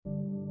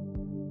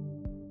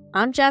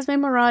I'm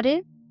Jasmine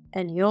Moradi,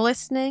 and you're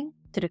listening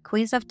to the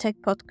Queens of Tech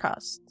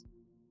podcast,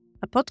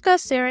 a podcast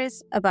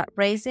series about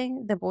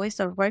raising the voice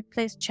of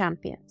workplace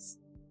champions.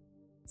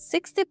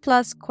 60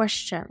 plus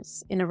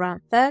questions in around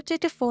 30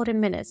 to 40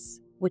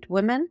 minutes with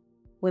women,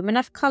 women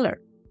of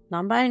color,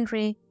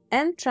 non-binary,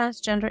 and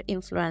transgender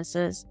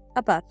influencers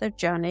about their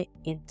journey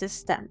into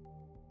STEM,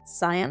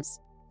 science,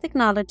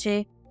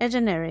 technology,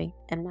 engineering,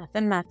 and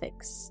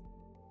mathematics.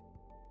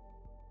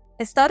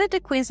 I started the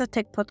Queens of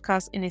Tech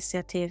podcast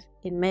initiative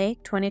in May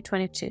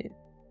 2022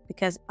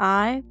 because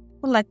I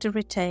would like to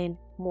retain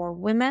more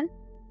women,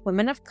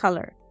 women of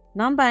color,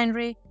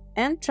 non-binary,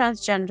 and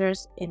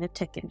transgenders in the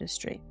tech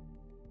industry.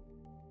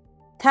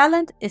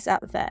 Talent is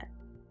out there,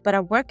 but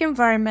our work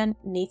environment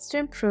needs to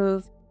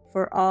improve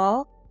for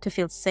all to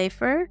feel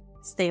safer,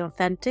 stay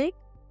authentic,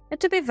 and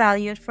to be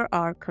valued for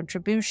our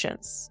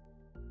contributions.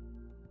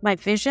 My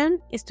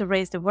vision is to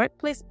raise the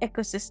workplace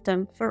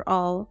ecosystem for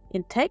all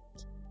in tech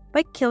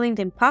by killing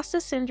the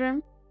imposter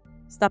syndrome,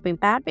 stopping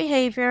bad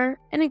behavior,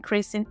 and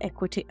increasing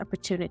equity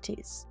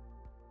opportunities.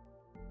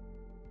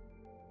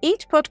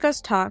 Each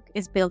podcast talk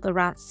is built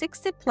around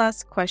 60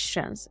 plus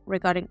questions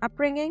regarding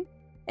upbringing,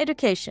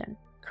 education,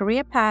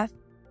 career path,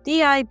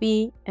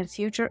 DIB, and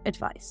future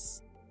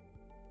advice.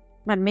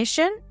 My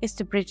mission is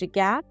to bridge the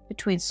gap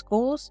between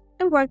schools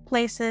and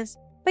workplaces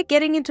by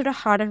getting into the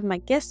heart of my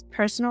guest's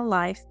personal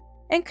life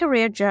and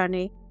career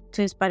journey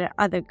to inspire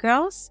other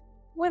girls,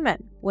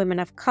 women, women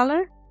of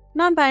color,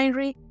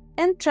 non-binary,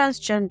 and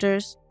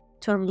transgenders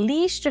to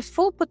unleash their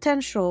full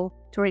potential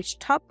to reach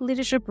top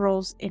leadership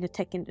roles in the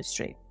tech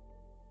industry.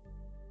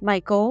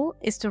 My goal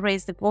is to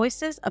raise the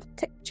voices of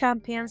tech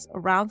champions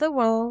around the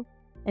world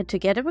and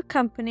together with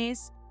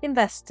companies,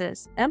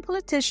 investors, and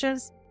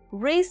politicians,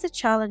 raise the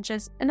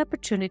challenges and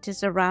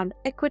opportunities around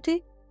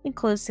equity,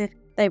 inclusive,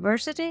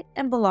 diversity,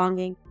 and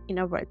belonging in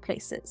our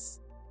workplaces.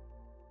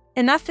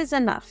 Enough is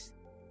enough.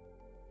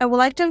 I would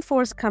like to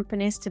enforce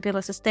companies to build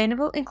a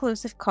sustainable,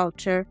 inclusive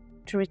culture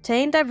to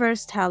retain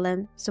diverse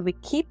talent so we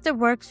keep the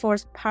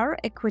workforce power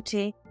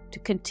equity to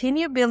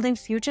continue building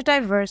future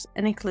diverse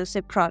and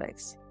inclusive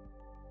products.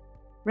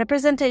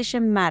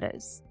 Representation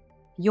matters.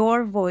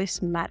 Your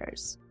voice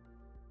matters.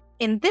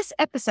 In this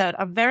episode,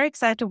 I'm very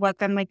excited to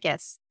welcome my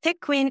guest, Tech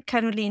Queen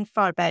Caroline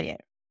Farberger,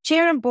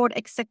 Chair and Board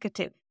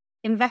Executive,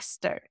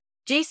 Investor,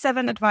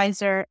 G7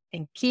 Advisor,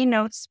 and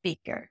Keynote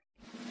Speaker.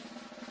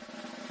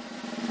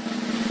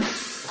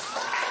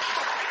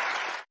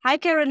 Hi,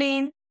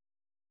 Caroline.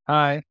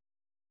 Hi.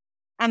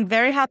 I'm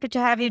very happy to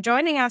have you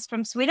joining us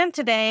from Sweden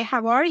today.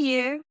 How are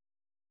you?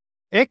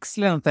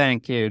 Excellent,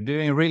 thank you.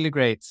 Doing really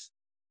great.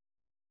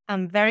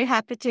 I'm very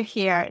happy to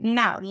hear.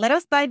 Now, let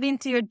us dive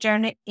into your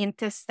journey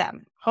into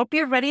STEM. Hope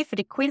you're ready for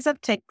the Queens of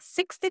Tech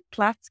 60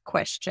 plus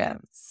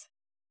questions.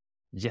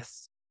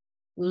 Yes.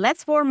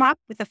 Let's warm up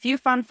with a few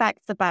fun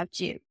facts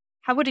about you.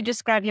 How would you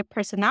describe your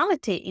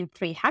personality in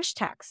 3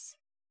 hashtags?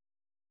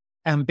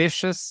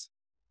 Ambitious,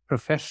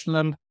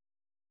 professional,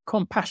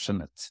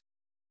 compassionate.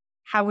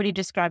 How would you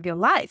describe your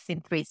life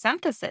in 3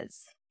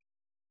 sentences?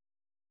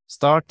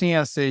 Starting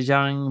as a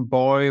young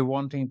boy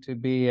wanting to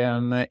be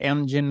an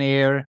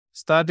engineer,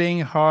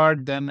 studying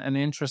hard, then an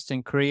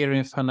interesting career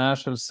in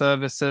financial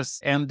services,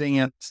 ending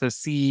as a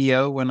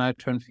CEO when I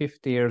turned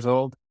 50 years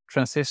old,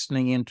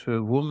 transitioning into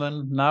a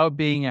woman, now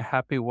being a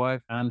happy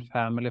wife and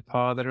family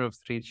father of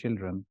 3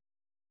 children.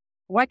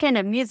 What kind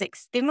of music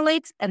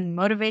stimulates and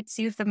motivates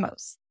you the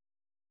most?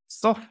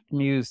 Soft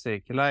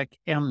music like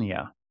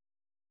Enya.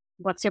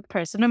 What's your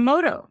personal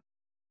motto?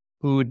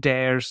 Who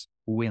dares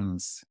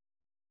wins.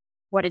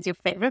 What is your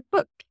favorite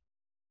book?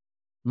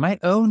 My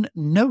own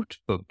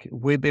notebook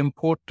with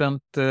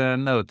important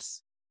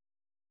notes.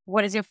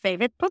 What is your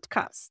favorite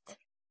podcast?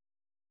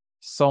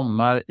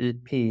 Sommar i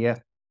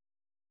P1.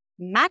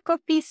 Mac or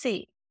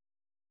PC?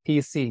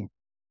 PC.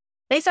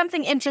 Say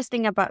something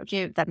interesting about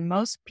you that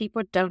most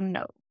people don't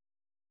know.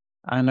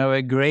 I know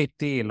a great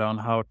deal on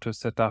how to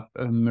set up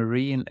a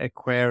marine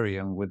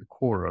aquarium with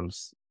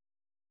corals.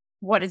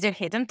 What is your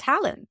hidden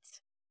talent?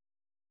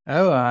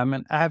 Oh, I'm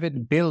an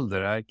avid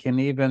builder. I can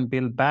even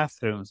build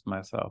bathrooms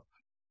myself.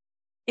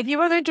 If you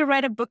were going to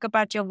write a book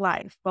about your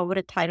life, what would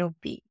the title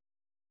be?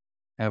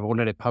 I've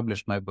already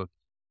published my book.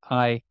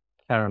 Hi,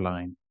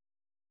 Caroline.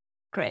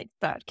 Great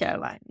thought,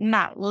 Caroline.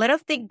 Now, let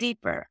us dig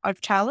deeper. Our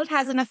childhood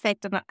has an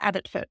effect on our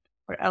adulthood.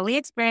 Our early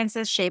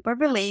experiences shape our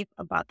belief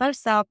about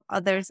ourselves,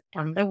 others,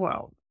 and the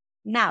world.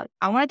 Now,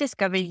 I want to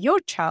discover your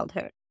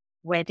childhood.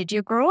 Where did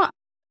you grow up?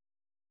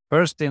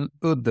 First in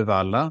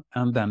Uddevalla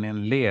and then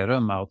in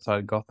Lerum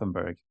outside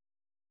Gothenburg.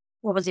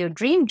 What was your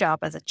dream job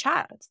as a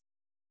child?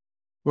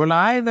 Will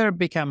I either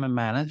become a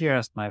manager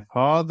as my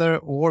father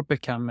or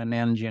become an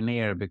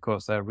engineer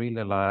because I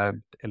really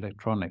loved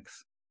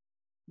electronics.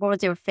 What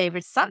was your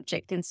favorite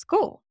subject in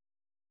school?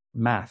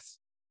 Math.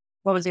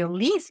 What was your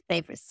least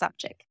favorite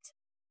subject?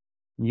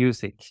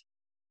 Music.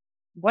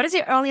 What is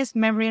your earliest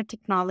memory of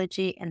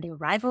technology and the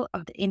arrival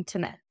of the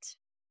internet?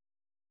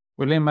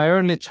 Well, in my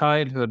early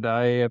childhood,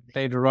 I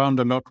played around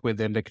a lot with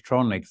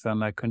electronics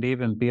and I could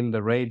even build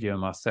a radio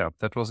myself.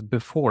 That was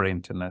before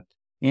internet.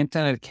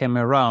 Internet came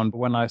around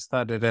when I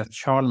studied at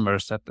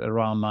Chalmers at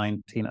around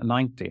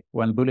 1990,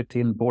 when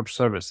bulletin board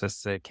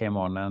services came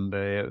on, and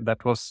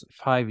that was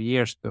 5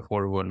 years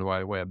before World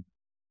Wide Web.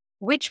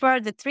 Which were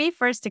the 3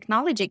 first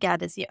technology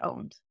gadgets you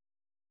owned?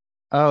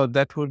 Oh,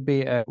 that would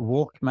be a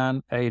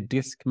Walkman, a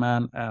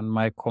Discman, and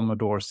my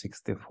Commodore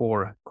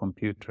 64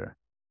 computer.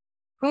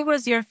 Who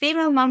was your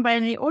female,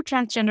 non-binary, or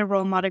transgender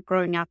role model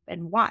growing up,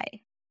 and why?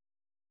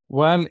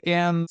 Well,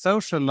 in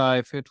social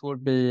life, it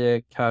would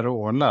be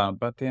Carola,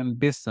 but in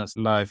business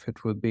life,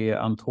 it would be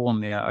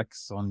Antonia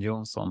Axon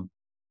Johnson.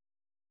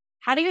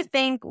 How do you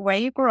think where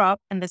you grew up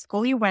and the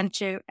school you went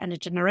to and the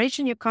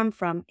generation you come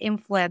from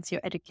influence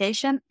your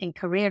education and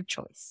career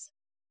choice?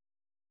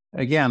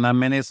 Again, I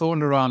mean, it's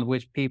all around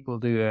which people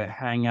do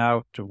hang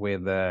out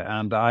with,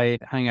 and I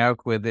hang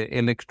out with the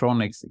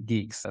electronics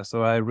geeks.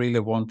 So I really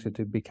wanted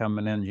to become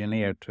an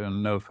engineer to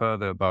know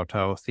further about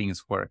how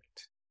things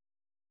worked.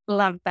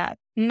 Love that.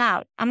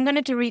 Now, I'm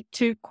going to read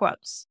 2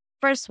 quotes.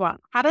 First one,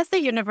 how does the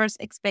universe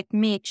expect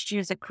me to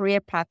choose a career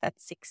path at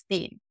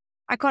 16?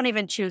 I can't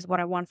even choose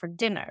what I want for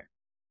dinner.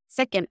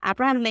 Second,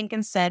 Abraham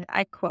Lincoln said,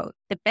 I quote,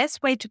 the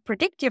best way to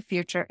predict your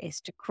future is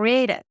to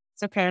create it.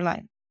 So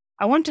Caroline,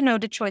 I want to know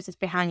the choices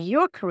behind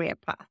your career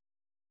path.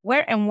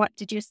 Where and what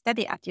did you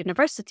study at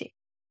university?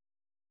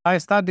 I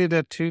studied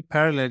at 2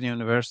 parallel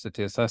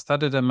universities. I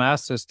studied a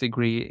master's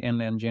degree in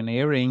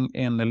engineering,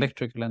 in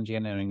electrical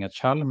engineering at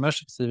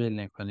Chalmers,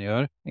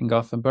 civilingenjör in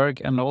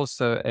Gothenburg, and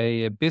also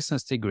a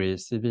business degree,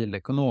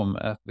 civilekonom,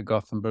 at the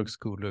Gothenburg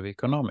School of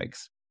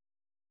Economics.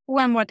 Who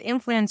and what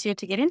influenced you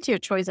to get into your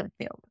chosen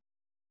field?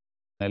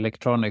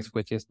 Electronics,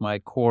 which is my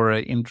core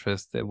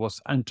interest, it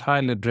was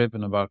entirely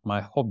driven about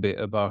my hobby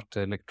about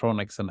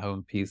electronics and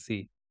home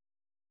PC.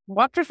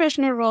 What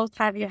professional roles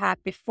have you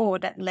had before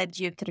that led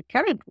you to the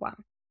current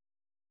one?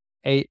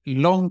 A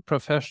long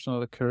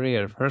professional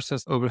career, first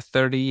as over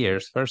 30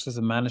 years, first as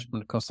a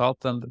management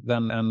consultant,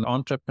 then an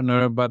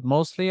entrepreneur, but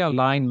mostly a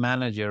line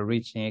manager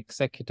reaching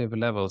executive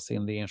levels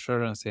in the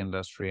insurance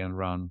industry and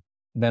run,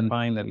 then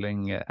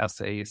finally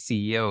as a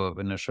CEO of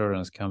an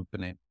insurance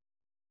company.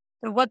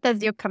 So what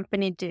does your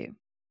company do?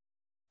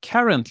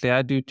 Currently,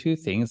 I do 2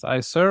 things. I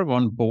serve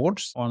on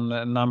boards on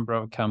a number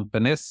of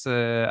companies.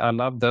 I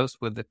love those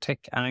with the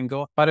tech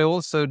angle, but I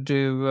also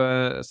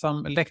do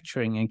some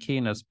lecturing and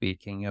keynote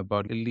speaking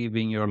about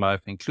living your life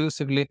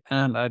inclusively,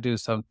 and I do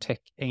some tech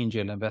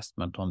angel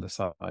investment on the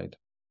side.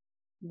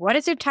 What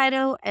is your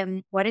title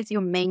and what is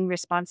your main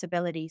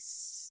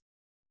responsibilities?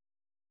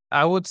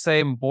 I would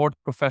say board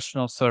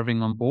professional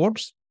serving on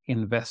boards,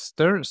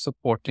 investor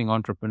supporting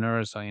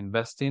entrepreneurs on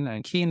investing,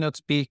 and keynote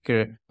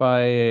speaker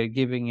by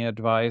giving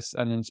advice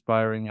and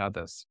inspiring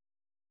others.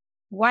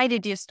 Why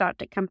did you start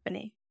the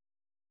company?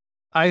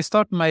 I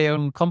start my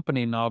own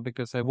company now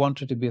because I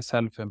wanted to be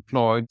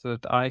self-employed so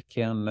that I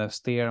can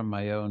steer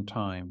my own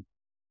time.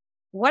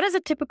 What does a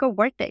typical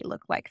workday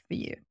look like for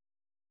you?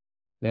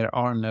 There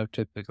are no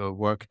typical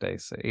work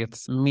days.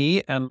 It's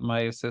me and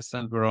my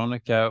assistant,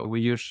 Veronica.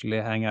 We usually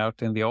hang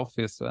out in the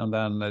office and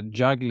then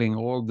juggling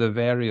all the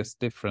various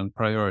different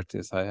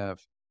priorities I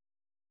have.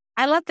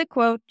 I love the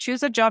quote,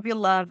 choose a job you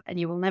love and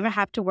you will never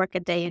have to work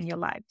a day in your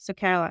life. So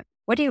Caroline,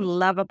 what do you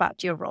love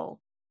about your role?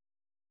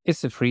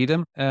 It's a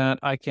freedom, and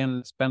I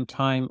can spend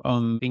time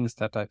on things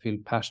that I feel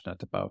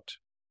passionate about.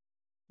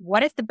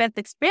 What is the best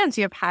experience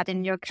you've had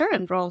in your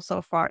current role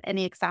so far?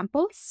 Any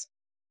examples?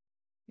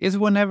 Is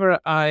whenever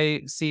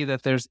I see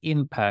that there's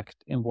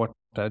impact in what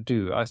I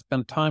do. I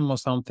spend time on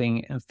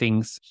something and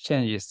things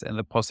changes in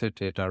a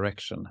positive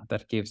direction.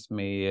 That gives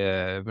me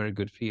a very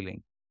good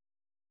feeling.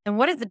 And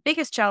what is the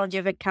biggest challenge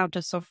you've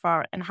encountered so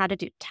far and how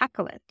did you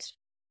tackle it?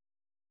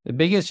 The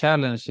biggest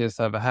challenges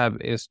I've had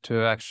is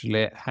to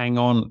actually hang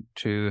on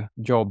to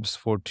jobs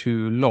for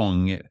too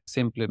long,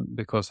 simply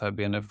because I've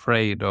been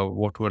afraid of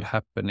what would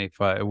happen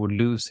if I would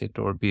lose it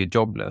or be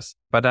jobless.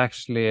 But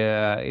actually,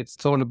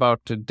 it's all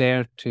about to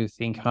dare to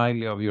think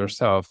highly of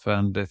yourself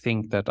and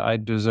think that I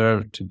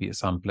deserve to be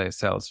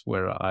someplace else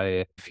where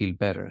I feel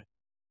better.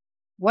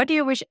 What do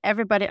you wish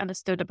everybody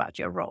understood about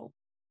your role?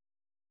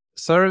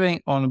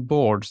 Serving on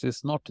boards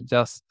is not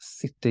just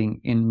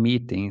sitting in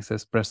meetings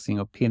expressing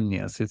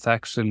opinions. It's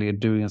actually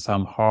doing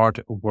some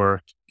hard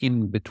work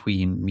in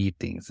between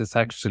meetings. It's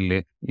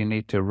actually, you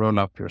need to roll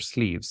up your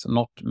sleeves.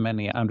 Not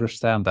many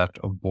understand that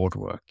of board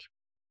work.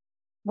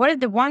 What is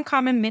the one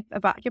common myth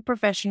about your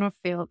professional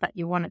field that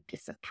you want to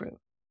disapprove?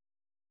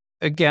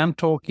 Again,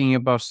 talking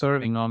about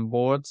serving on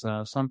boards,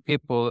 some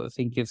people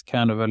think it's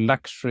kind of a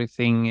luxury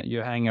thing.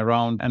 You hang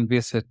around and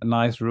visit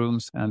nice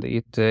rooms and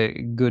eat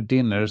good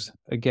dinners.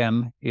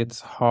 Again, it's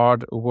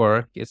hard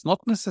work. It's not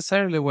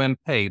necessarily well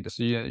paid.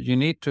 So you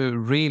need to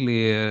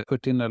really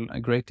put in a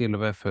great deal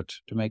of effort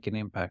to make an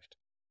impact.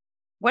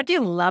 What do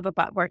you love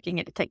about working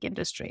in the tech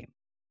industry?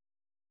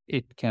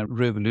 It can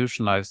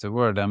revolutionize the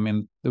world. I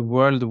mean, the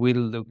world will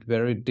look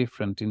very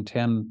different in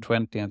 10,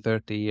 20, and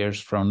 30 years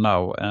from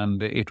now,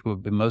 and it will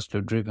be mostly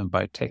driven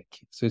by tech.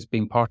 So it's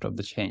been part of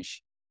the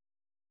change.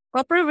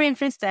 Oprah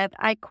Winfrey said,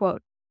 I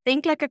quote,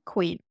 think like a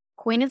queen.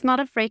 Queen is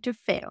not afraid to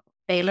fail.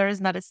 failure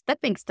is not a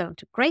stepping stone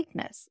to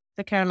greatness.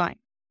 So Caroline,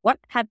 what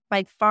had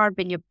by far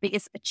been your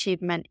biggest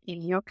achievement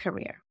in your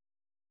career?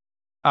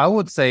 I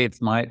would say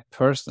it's my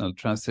personal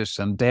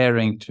transition,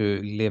 daring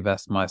to live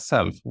as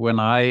myself. When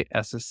I,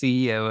 as a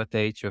CEO at the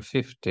age of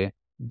 50,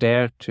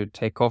 dared to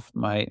take off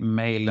my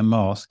male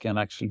mask and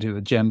actually do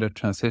a gender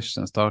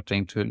transition,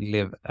 starting to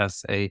live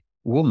as a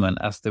woman,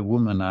 as the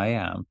woman I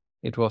am.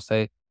 It was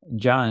a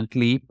giant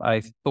leap.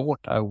 I thought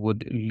I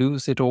would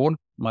lose it all,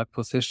 my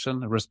position,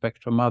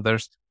 respect from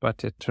others,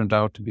 but it turned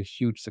out to be a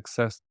huge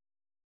success.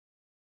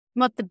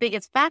 What the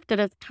biggest factor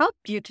that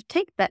helped you to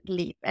take that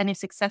leap? Any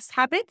success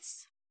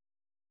habits?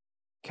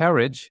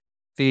 Courage,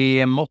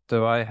 the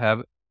motto I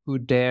have, who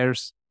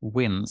dares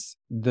wins.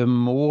 The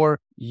more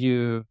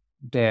you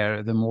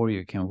dare, the more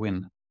you can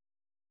win.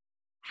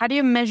 How do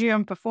you measure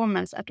your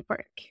performance at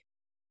work?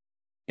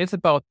 It's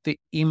about the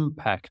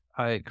impact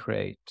I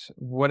create.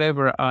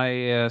 Whatever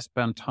I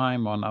spend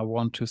time on, I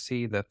want to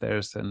see that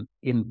there's an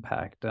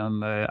impact.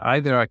 And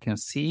either I can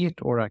see it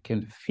or I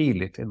can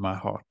feel it in my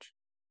heart.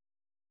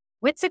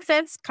 With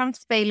success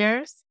comes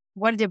failures.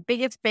 What is your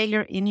biggest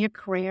failure in your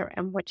career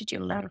and what did you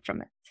learn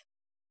from it?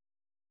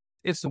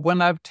 It's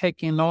when I've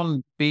taken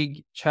on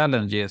big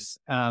challenges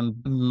and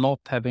not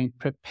having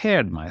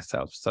prepared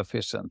myself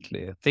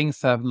sufficiently.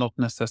 Things have not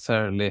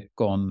necessarily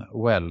gone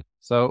well.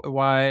 So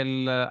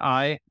while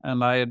I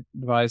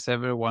advise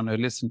everyone who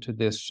listens to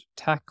this,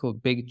 tackle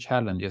big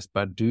challenges,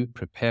 but do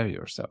prepare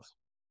yourself.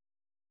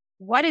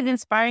 What is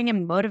inspiring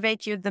and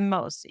motivate you the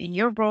most in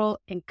your role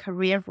and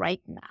career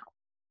right now?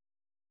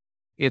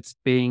 It's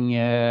being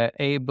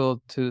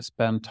able to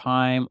spend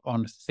time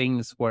on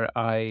things where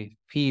I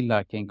feel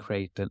I can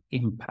create an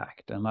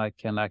impact, and I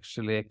can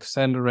actually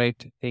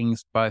accelerate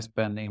things by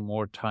spending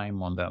more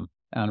time on them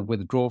and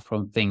withdraw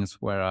from things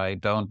where I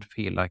don't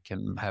feel I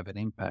can have an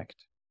impact.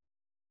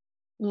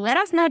 Let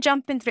us now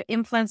jump into the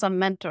influence on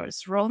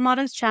mentors, role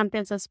models,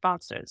 champions, and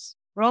sponsors.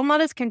 Role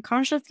models can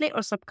consciously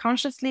or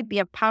subconsciously be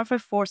a powerful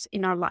force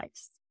in our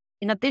lives.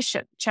 In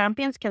addition,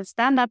 champions can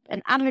stand up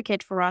and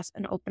advocate for us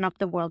and open up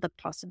the world of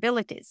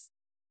possibilities.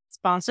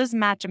 Sponsors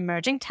match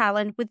emerging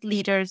talent with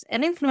leaders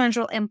and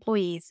influential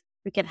employees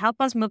who can help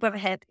us move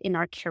ahead in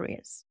our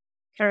careers.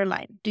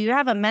 Caroline, do you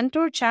have a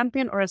mentor,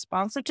 champion, or a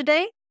sponsor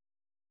today?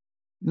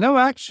 No,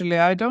 actually,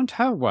 I don't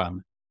have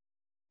one.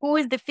 Who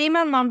is the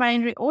female,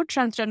 non-binary, or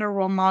transgender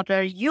role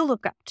model you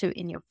look up to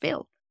in your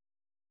field?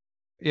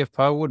 If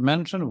I would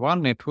mention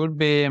one, it would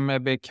be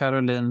maybe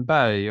Caroline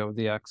Berg of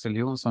the Axel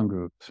Jonsson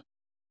Group.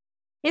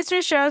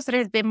 History shows that it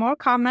has been more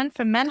common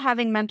for men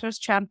having mentors,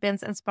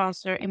 champions, and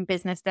sponsors in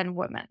business than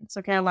women.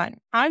 So, Caroline,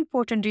 how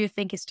important do you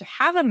think is to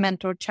have a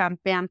mentor,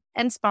 champion,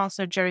 and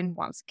sponsor during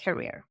one's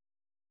career?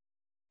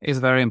 It's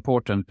very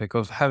important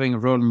because having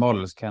role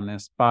models can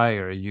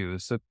inspire you.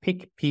 So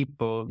pick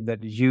people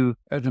that you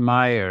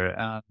admire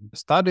and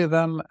study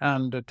them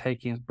and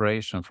take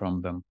inspiration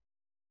from them.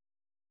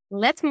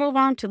 Let's move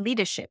on to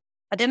leadership.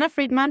 Adena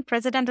Friedman,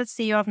 president and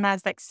CEO of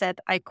NASDAQ, said,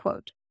 I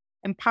quote,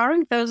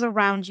 "Empowering those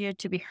around you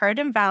to be heard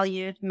and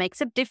valued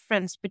makes a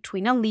difference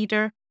between a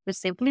leader who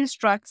simply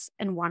instructs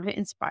and one who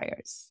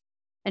inspires."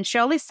 And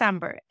Shirley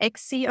Sandberg,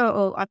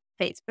 ex-COO of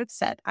Facebook,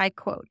 said, I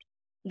quote,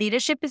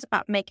 "Leadership is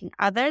about making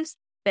others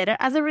better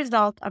as a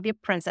result of your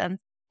presence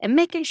and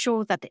making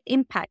sure that the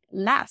impact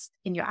lasts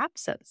in your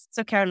absence."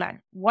 So,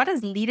 Caroline, what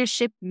does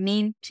leadership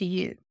mean to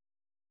you?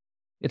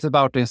 It's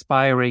about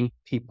inspiring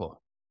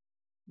people.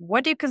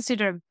 What do you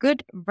consider a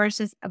good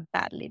versus a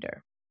bad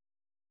leader?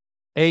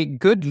 A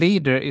good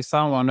leader is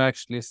someone who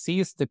actually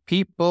sees the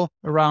people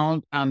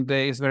around and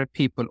is very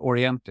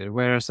people-oriented,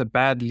 whereas a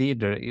bad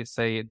leader is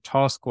a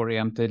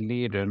task-oriented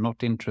leader,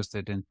 not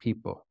interested in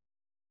people.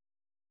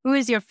 Who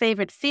is your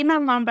favorite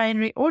female,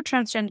 non-binary, or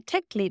transgender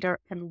tech leader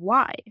and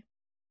why?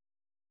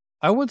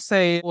 I would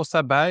say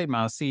Åsa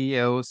Bergman,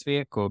 CEO of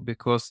Sweco,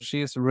 because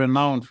she is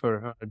renowned for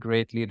her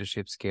great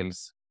leadership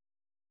skills.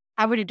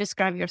 How would you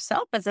describe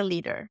yourself as a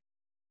leader?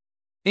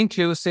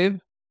 Inclusive,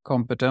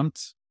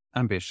 competent,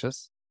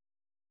 ambitious.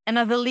 And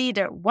as a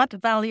leader, what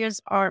values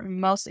are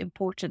most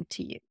important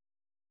to you?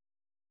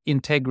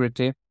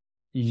 Integrity,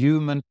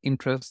 human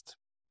interest,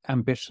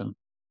 ambition.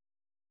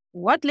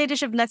 What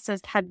leadership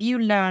lessons have you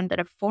learned that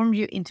have formed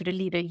you into the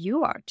leader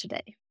you are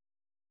today?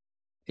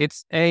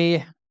 It's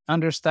a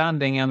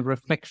understanding and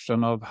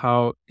reflection of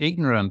how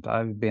ignorant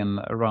I've been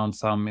around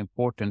some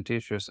important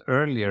issues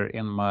earlier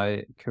in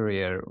my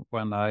career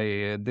when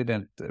I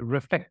didn't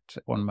reflect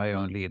on my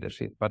own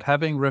leadership. But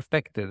having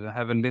reflected and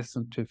having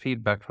listened to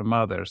feedback from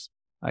others,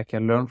 I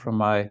can learn from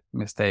my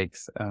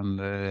mistakes and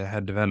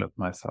have developed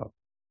myself.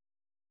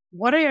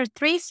 What are your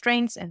 3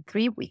 strengths and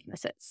 3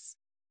 weaknesses?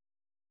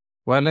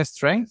 Well, a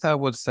strength, I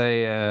would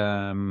say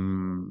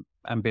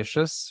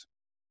ambitious,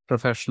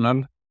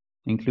 professional,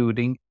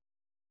 including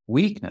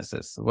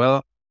weaknesses.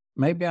 Well,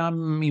 maybe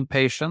I'm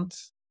impatient,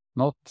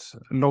 not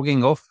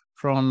logging off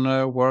from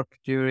work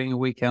during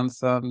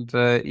weekends and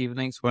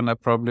evenings when I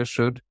probably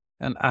should,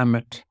 and I'm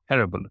a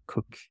terrible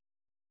cook.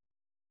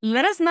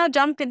 Let us now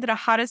jump into the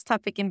hottest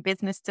topic in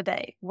business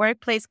today,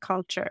 workplace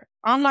culture,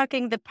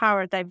 unlocking the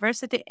power of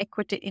diversity,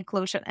 equity,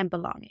 inclusion, and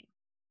belonging.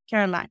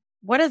 Caroline,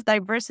 what does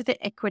diversity,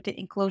 equity,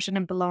 inclusion,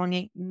 and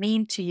belonging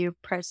mean to you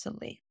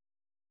personally?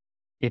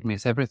 It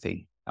means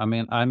everything. I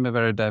mean, I'm a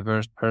very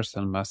diverse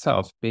person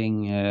myself,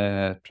 being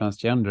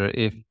transgender.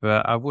 If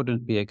I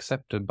wouldn't be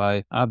accepted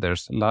by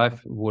others,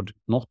 life would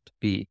not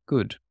be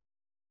good.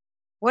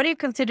 What do you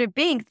consider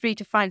being 3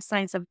 to 5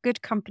 signs of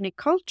good company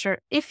culture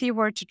if you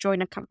were to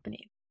join a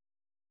company?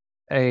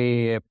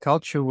 A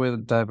culture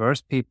with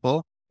diverse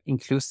people,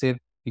 inclusive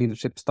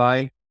leadership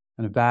style,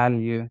 and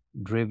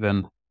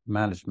value-driven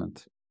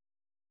management.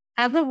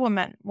 As a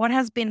woman, what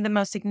has been the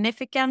most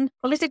significant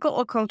political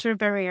or cultural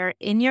barrier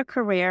in your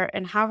career,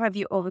 and how have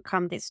you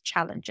overcome these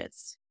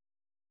challenges?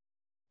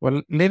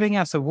 Well, living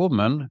as a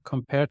woman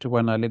compared to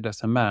when I lived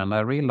as a man,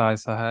 I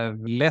realize I have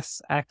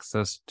less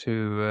access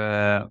to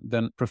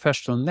the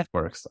professional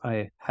networks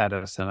I had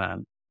as a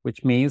man,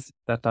 which means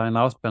that I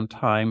now spend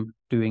time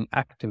doing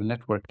active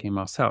networking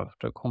myself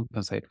to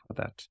compensate for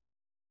that.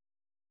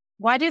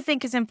 Why do you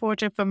think it's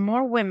important for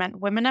more women,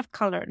 women of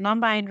color,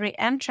 non-binary,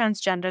 and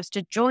transgenders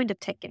to join the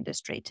tech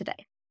industry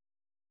today?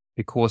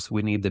 Because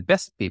we need the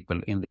best people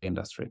in the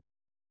industry.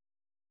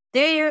 Do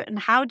you and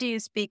how do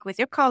you speak with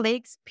your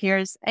colleagues,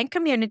 peers, and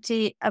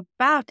community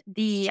about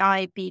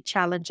DEIB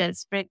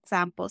challenges, for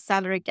example,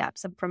 salary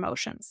gaps and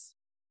promotions?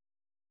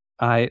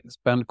 I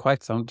spend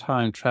quite some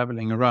time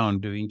traveling around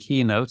doing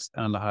keynotes,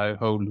 and I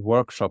hold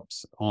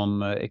workshops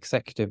on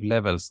executive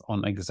levels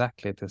on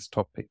exactly this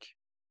topic.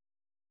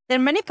 There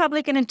are many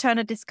public and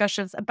internal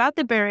discussions about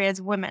the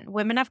barriers women,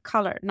 women of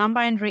color,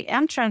 non-binary,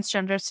 and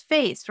transgenders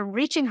face from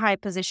reaching high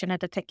position at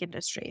the tech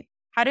industry.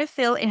 How do you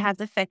feel it has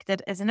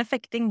affected, is it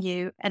affecting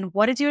you, and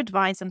what is your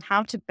advice on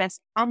how to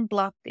best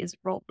unblock these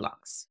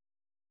roadblocks?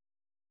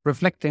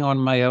 Reflecting on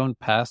my own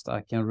past,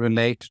 I can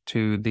relate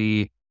to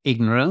the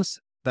ignorance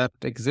that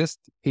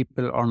exists.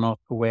 People are not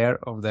aware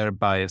of their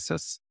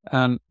biases,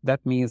 and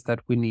that means that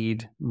we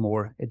need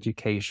more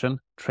education,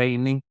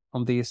 training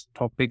on these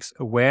topics,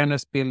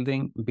 awareness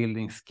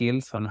building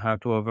skills on how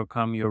to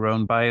overcome your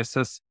own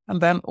biases, and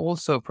then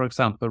also, for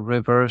example,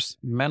 reverse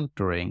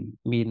mentoring,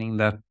 meaning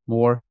that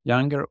more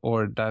younger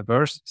or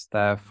diverse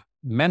staff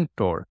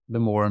mentor the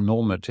more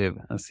normative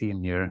and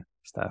senior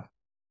staff.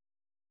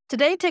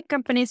 Today, tech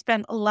companies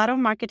spend a lot of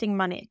marketing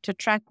money to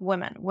attract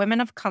women,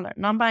 women of color,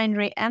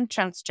 non-binary, and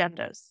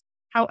transgenders.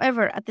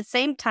 However, at the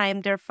same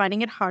time, they're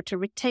finding it hard to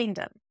retain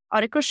them.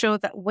 Articles show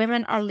that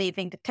women are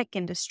leaving the tech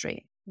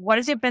industry. What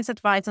is your best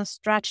advice on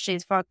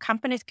strategies for how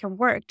companies can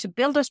work to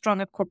build a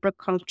stronger corporate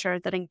culture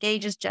that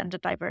engages gender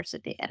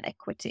diversity and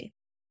equity?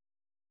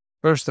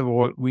 First of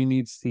all, we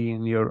need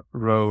senior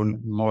role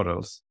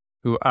models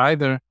who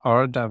either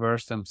are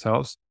diverse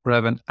themselves or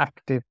have an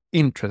active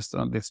interest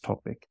on this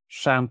topic,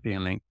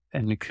 championing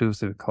an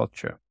inclusive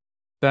culture.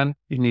 Then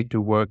you need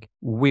to work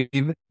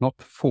with, not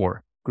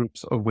for,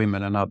 groups of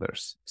women and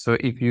others. So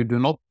if you do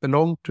not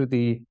belong to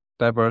the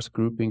diverse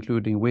group,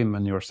 including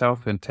women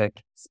yourself in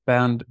tech,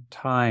 spend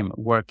time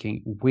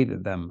working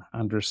with them,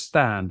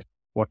 understand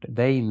what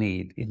they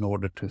need in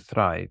order to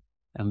thrive,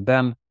 and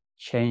then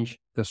change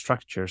the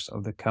structures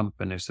of the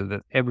company so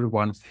that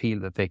everyone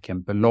feels that they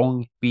can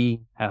belong,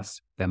 be as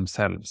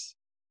themselves.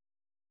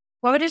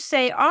 What would you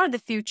say are the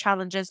few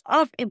challenges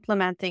of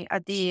implementing a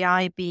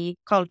DEIB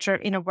culture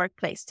in a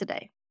workplace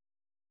today?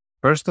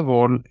 First of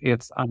all,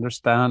 it's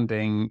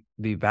understanding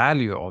the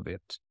value of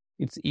it.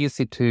 It's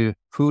easy to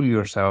fool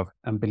yourself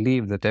and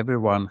believe that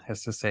everyone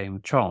has the same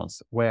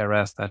chance,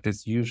 whereas that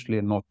is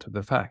usually not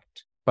the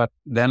fact. But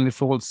then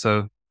it's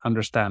also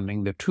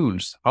understanding the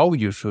tools, how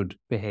you should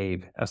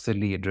behave as a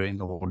leader in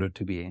order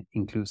to be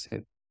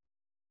inclusive.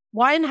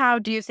 Why and how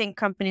do you think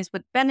companies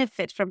would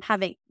benefit from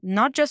having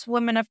not just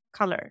women of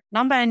color,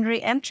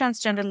 non-binary, and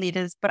transgender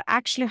leaders, but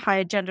actually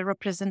higher gender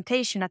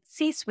representation at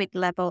C-suite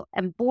level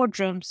and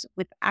boardrooms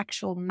with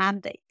actual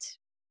mandate?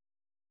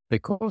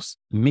 Because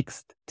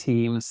mixed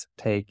teams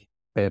take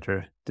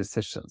better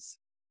decisions.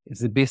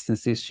 It's a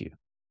business issue.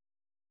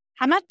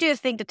 How much do you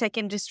think the tech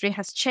industry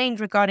has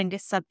changed regarding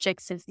this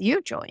subject since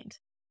you joined?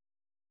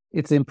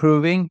 It's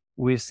improving.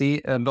 We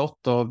see a lot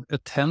of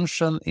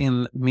attention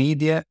in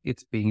media.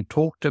 It's being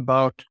talked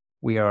about.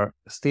 We are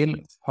still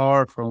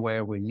far from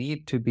where we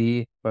need to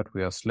be, but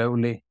we are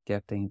slowly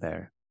getting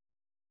there.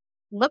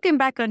 Looking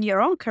back on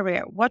your own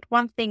career, what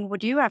one thing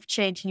would you have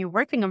changed in your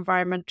working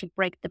environment to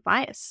break the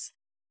bias?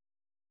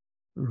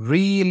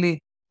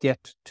 Really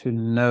get to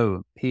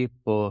know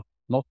people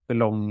not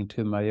belonging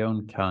to my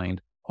own kind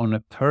on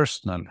a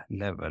personal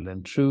level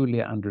and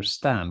truly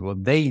understand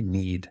what they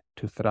need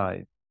to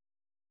thrive.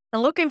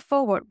 And looking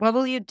forward, what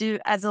will you do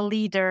as a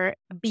leader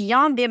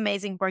beyond the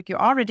amazing work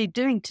you're already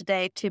doing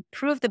today to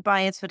improve the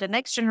bias for the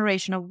next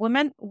generation of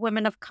women,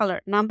 women of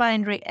color,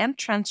 non-binary, and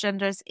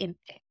transgenders in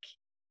tech?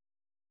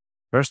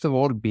 First of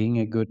all, being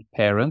a good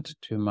parent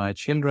to my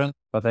children,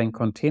 but then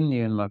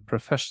continue in my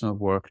professional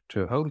work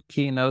to hold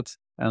keynotes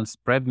and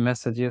spread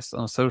messages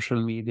on social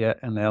media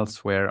and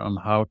elsewhere on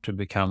how to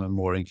become a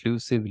more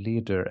inclusive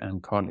leader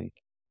and colleague.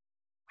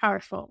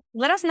 Powerful.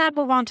 Let us now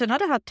move on to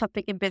another hot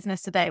topic in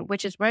business today,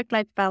 which is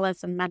work-life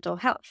balance and mental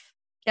health.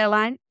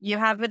 Caroline, you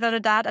have without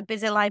a doubt a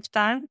busy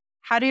lifestyle.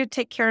 How do you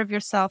take care of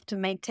yourself to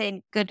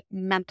maintain good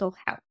mental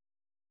health?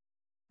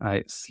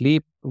 I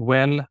sleep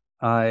well.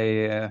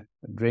 I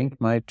drink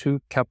my 2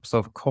 cups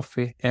of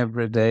coffee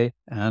every day,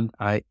 and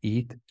I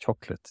eat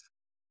chocolate.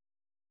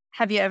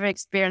 Have you ever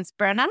experienced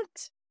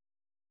burnout?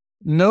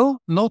 No,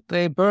 not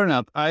a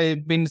burnout.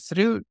 I've been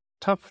through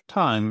tough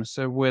times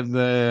with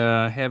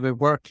heavy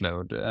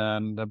workload,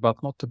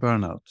 but not a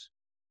burnout.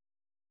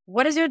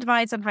 What is your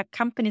advice on how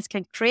companies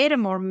can create a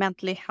more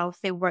mentally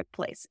healthy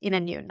workplace in a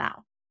new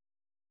now?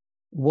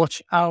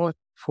 Watch out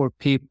for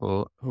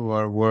people who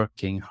are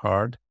working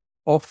hard,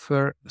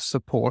 offer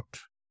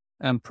support,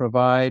 and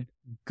provide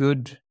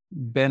good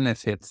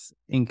benefits,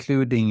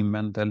 including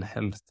mental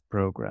health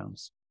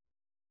programs.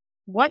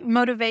 What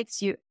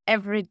motivates you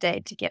every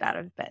day to get out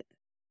of bed?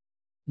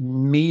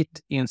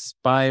 Meet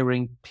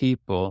inspiring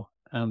people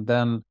and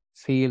then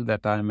feel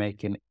that I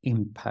make an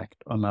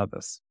impact on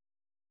others.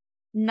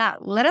 Now,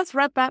 let us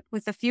wrap up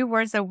with a few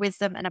words of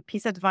wisdom and a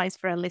piece of advice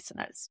for our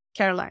listeners.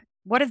 Caroline,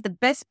 what is the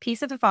best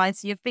piece of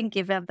advice you've been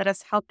given that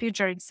has helped you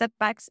during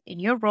setbacks in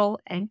your role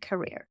and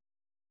career?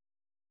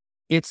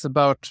 It's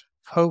about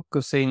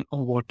focusing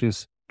on what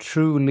is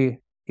truly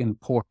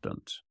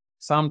important.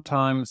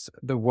 Sometimes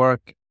the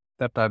work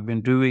that I've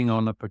been doing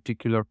on a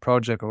particular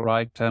project or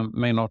item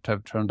may not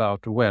have turned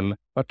out well,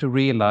 but to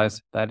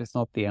realize that it's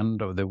not the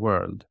end of the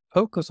world.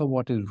 Focus on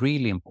what is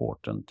really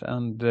important.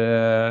 And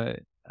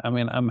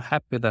I'm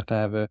happy that I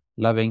have a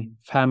loving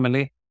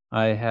family.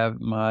 I have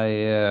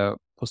my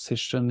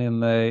position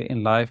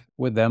in life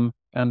with them,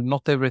 and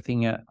not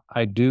everything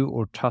I do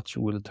or touch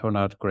will turn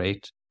out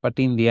great. But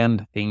in the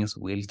end, things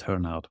will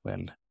turn out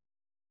well.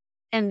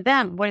 And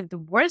then, what is the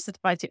worst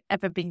advice you've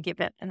ever been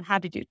given, and how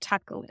did you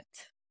tackle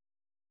it?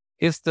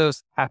 It's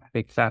those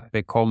happy,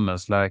 clappy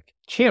comments like,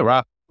 cheer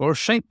up, or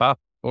shape up,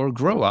 or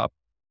grow up.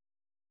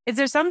 Is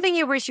there something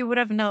you wish you would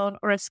have known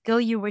or a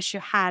skill you wish you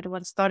had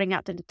when starting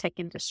out in the tech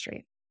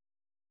industry?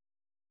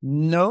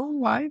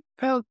 No, I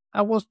felt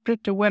I was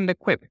pretty well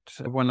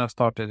equipped when I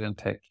started in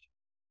tech.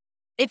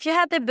 If you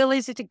had the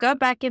ability to go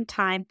back in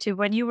time to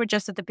when you were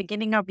just at the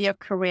beginning of your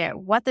career,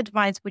 what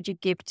advice would you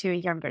give to your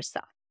younger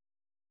self?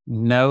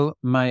 Know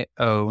my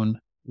own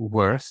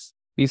worth.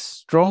 Be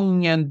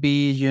strong and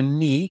be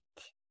unique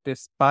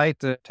despite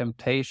the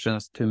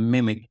temptations to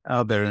mimic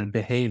other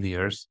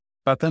behaviors.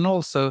 But then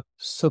also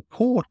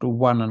support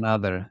one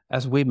another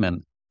as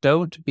women.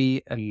 Don't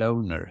be a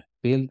loner.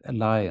 Build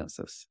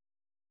alliances.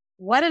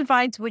 What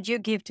advice would you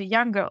give to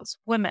young girls,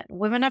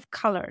 women of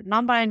color,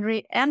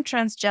 non-binary, and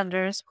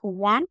transgenders who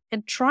want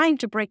and trying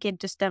to break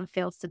into STEM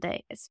fields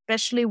today,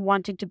 especially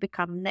wanting to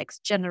become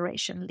next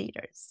generation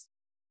leaders?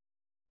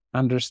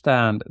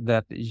 Understand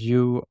that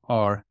you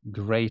are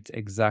great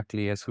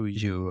exactly as who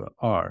you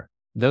are.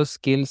 Those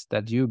skills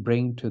that you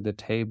bring to the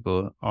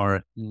table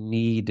are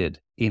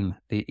needed in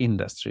the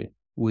industry.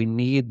 We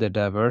need the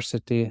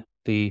diversity,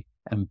 the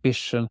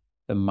ambition,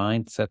 the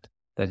mindset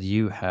that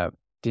you have.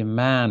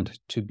 Demand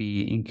to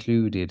be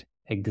included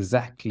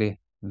exactly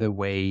the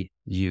way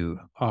you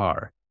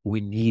are. We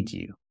need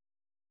you.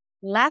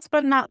 Last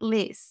but not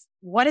least,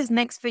 what is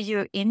next for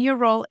you in your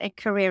role and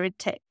career in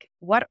tech?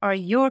 What are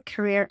your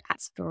career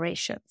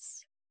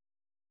aspirations?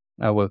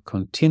 I will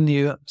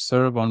continue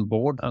serve on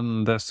board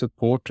and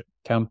support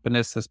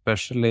companies,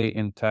 especially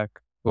in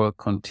tech. Will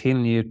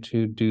continue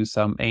to do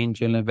some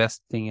angel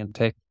investing in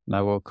tech. And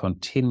I will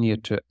continue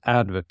to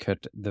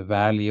advocate the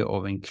value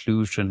of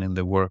inclusion in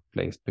the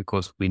workplace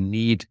because we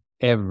need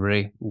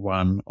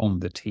everyone on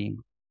the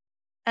team.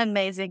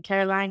 Amazing,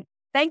 Caroline.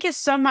 Thank you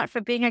so much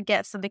for being a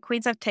guest on the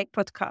Queens of Tech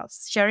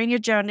podcast, sharing your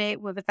journey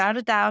will without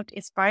a doubt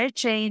inspire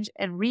change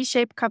and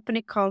reshape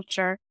company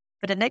culture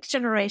for the next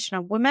generation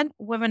of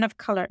women of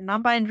color,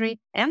 non-binary,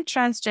 and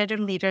transgender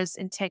leaders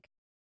in tech.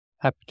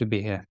 Happy to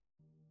be here.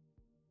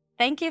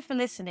 Thank you for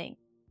listening.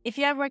 If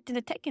you have worked in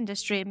the tech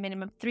industry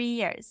minimum 3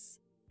 years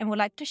and would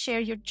like to share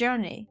your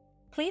journey,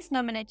 please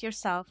nominate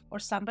yourself or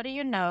somebody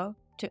you know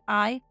to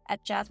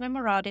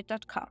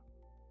i@jasminemoradi.com.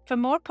 For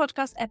more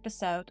podcast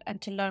episodes and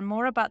to learn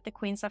more about the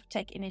Queens of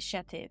Tech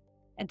initiative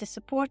and to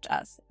support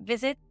us,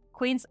 visit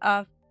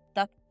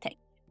queensof.tech.